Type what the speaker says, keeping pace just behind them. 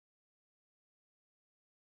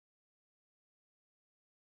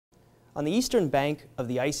On the eastern bank of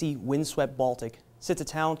the icy, windswept Baltic sits a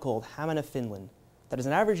town called Hamina, Finland, that has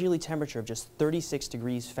an average yearly temperature of just 36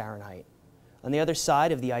 degrees Fahrenheit. On the other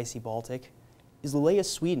side of the icy Baltic is Loh,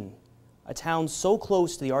 Sweden, a town so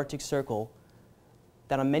close to the Arctic Circle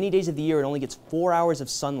that on many days of the year it only gets 4 hours of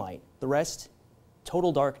sunlight. The rest,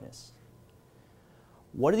 total darkness.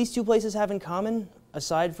 What do these two places have in common,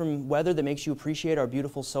 aside from weather that makes you appreciate our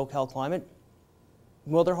beautiful SoCal climate?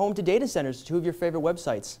 Well, they're home to data centers, two of your favorite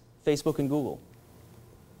websites, Facebook and Google.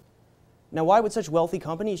 Now, why would such wealthy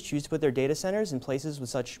companies choose to put their data centers in places with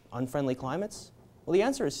such unfriendly climates? Well, the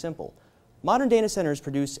answer is simple. Modern data centers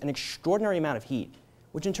produce an extraordinary amount of heat,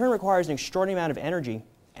 which in turn requires an extraordinary amount of energy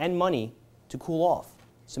and money to cool off.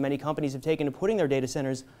 So many companies have taken to putting their data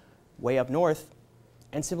centers way up north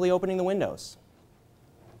and simply opening the windows.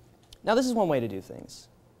 Now, this is one way to do things.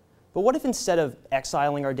 But what if instead of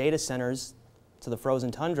exiling our data centers to the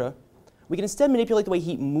frozen tundra, we can instead manipulate the way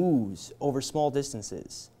heat moves over small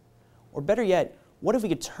distances? Or better yet, what if we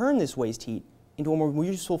could turn this waste heat into a more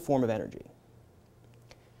useful form of energy?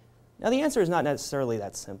 Now, the answer is not necessarily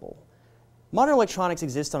that simple. Modern electronics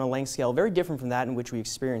exist on a length scale very different from that in which we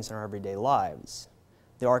experience in our everyday lives.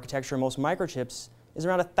 The architecture of most microchips is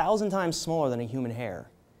around 1,000 times smaller than a human hair.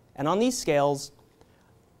 And on these scales,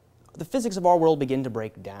 the physics of our world begin to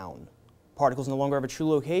break down. Particles no longer have a true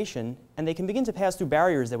location, and they can begin to pass through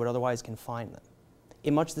barriers that would otherwise confine them.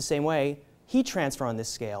 In much the same way, heat transfer on this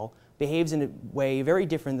scale behaves in a way very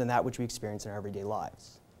different than that which we experience in our everyday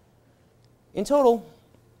lives. In total,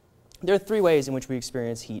 there are three ways in which we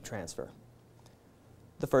experience heat transfer.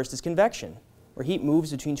 The first is convection, where heat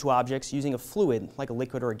moves between two objects using a fluid, like a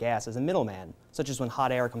liquid or a gas, as a middleman, such as when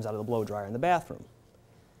hot air comes out of the blow dryer in the bathroom.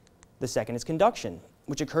 The second is conduction,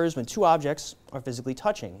 which occurs when two objects are physically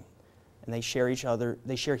touching, and they share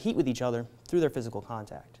heat with each other through their physical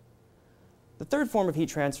contact. The third form of heat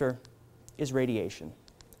transfer is radiation,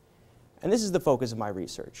 and this is the focus of my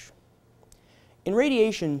research. In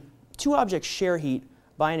radiation, two objects share heat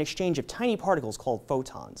by an exchange of tiny particles called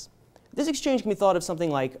photons. This exchange can be thought of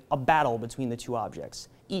something like a battle between the two objects,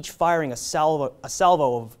 each firing a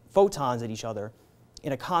salvo of photons at each other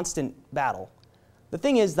in a constant battle. The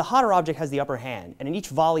thing is, the hotter object has the upper hand, and in each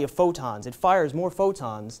volley of photons, it fires more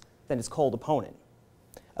photons than its cold opponent.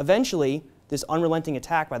 Eventually, this unrelenting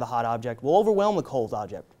attack by the hot object will overwhelm the cold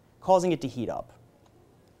object, causing it to heat up.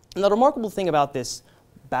 And the remarkable thing about this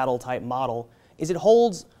battle-type model is it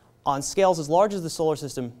holds on scales as large as the solar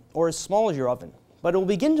system or as small as your oven, but it will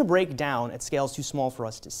begin to break down at scales too small for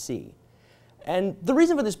us to see. And the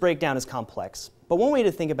reason for this breakdown is complex, but one way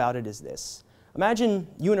to think about it is this. Imagine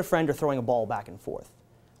you and a friend are throwing a ball back and forth.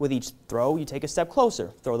 With each throw, you take a step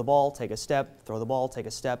closer. Throw the ball, take a step, throw the ball, take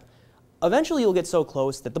a step. Eventually, you'll get so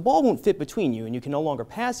close that the ball won't fit between you and you can no longer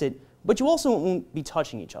pass it, but you also won't be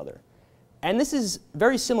touching each other. And this is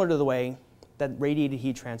very similar to the way that radiated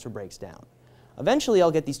heat transfer breaks down. Eventually,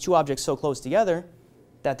 I'll get these two objects so close together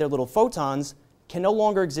that their little photons can no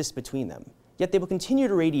longer exist between them, yet they will continue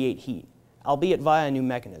to radiate heat, albeit via a new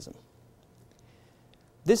mechanism.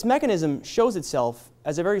 This mechanism shows itself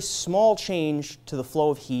as a very small change to the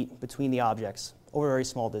flow of heat between the objects over very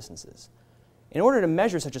small distances. In order to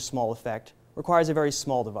measure such a small effect requires a very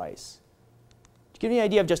small device. To give you an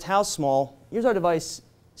idea of just how small, here's our device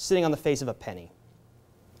sitting on the face of a penny.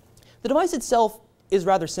 The device itself is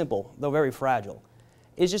rather simple, though very fragile.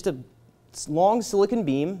 It's just a long silicon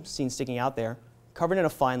beam, seen sticking out there, covered in a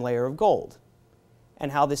fine layer of gold.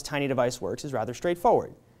 And how this tiny device works is rather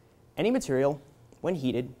straightforward. Any material, when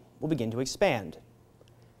heated, will begin to expand.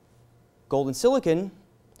 Gold and silicon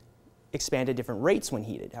expand at different rates when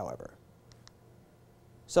heated, however.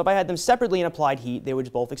 So if I had them separately and applied heat, they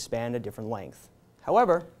would both expand at different length.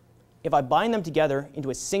 However, if I bind them together into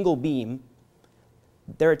a single beam,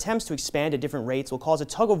 their attempts to expand at different rates will cause a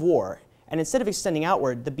tug of war, and instead of extending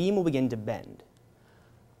outward, the beam will begin to bend.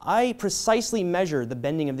 I precisely measure the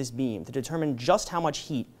bending of this beam to determine just how much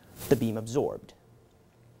heat the beam absorbed.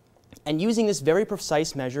 And using this very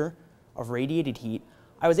precise measure of radiated heat,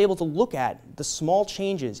 I was able to look at the small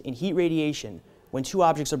changes in heat radiation when two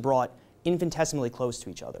objects are brought infinitesimally close to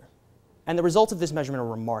each other. And the results of this measurement are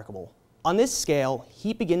remarkable. On this scale,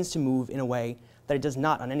 heat begins to move in a way that it does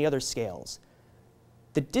not on any other scales.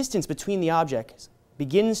 The distance between the objects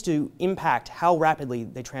begins to impact how rapidly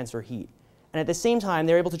they transfer heat. And at the same time,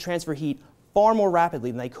 they're able to transfer heat far more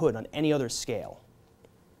rapidly than they could on any other scale.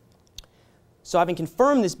 So having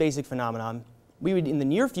confirmed this basic phenomenon, we would, in the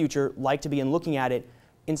near future, like to begin looking at it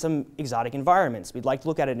in some exotic environments. We'd like to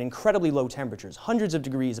look at it at incredibly low temperatures, hundreds of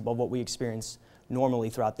degrees above what we experience normally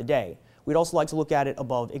throughout the day. We'd also like to look at it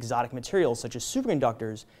above exotic materials such as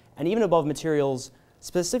superconductors, and even above materials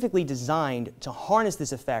specifically designed to harness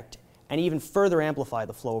this effect and even further amplify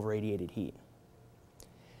the flow of radiated heat.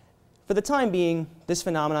 For the time being, this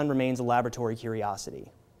phenomenon remains a laboratory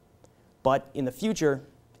curiosity. But in the future,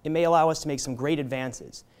 it may allow us to make some great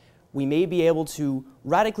advances. We may be able to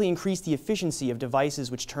radically increase the efficiency of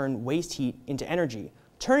devices which turn waste heat into energy,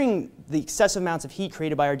 turning the excessive amounts of heat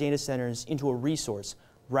created by our data centers into a resource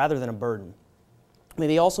rather than a burden. We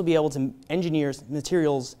may also be able to engineer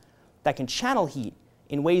materials that can channel heat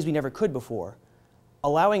in ways we never could before,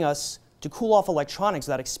 allowing us to cool off electronics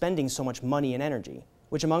without expending so much money and energy,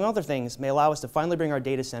 which among other things may allow us to finally bring our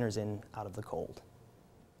data centers in out of the cold.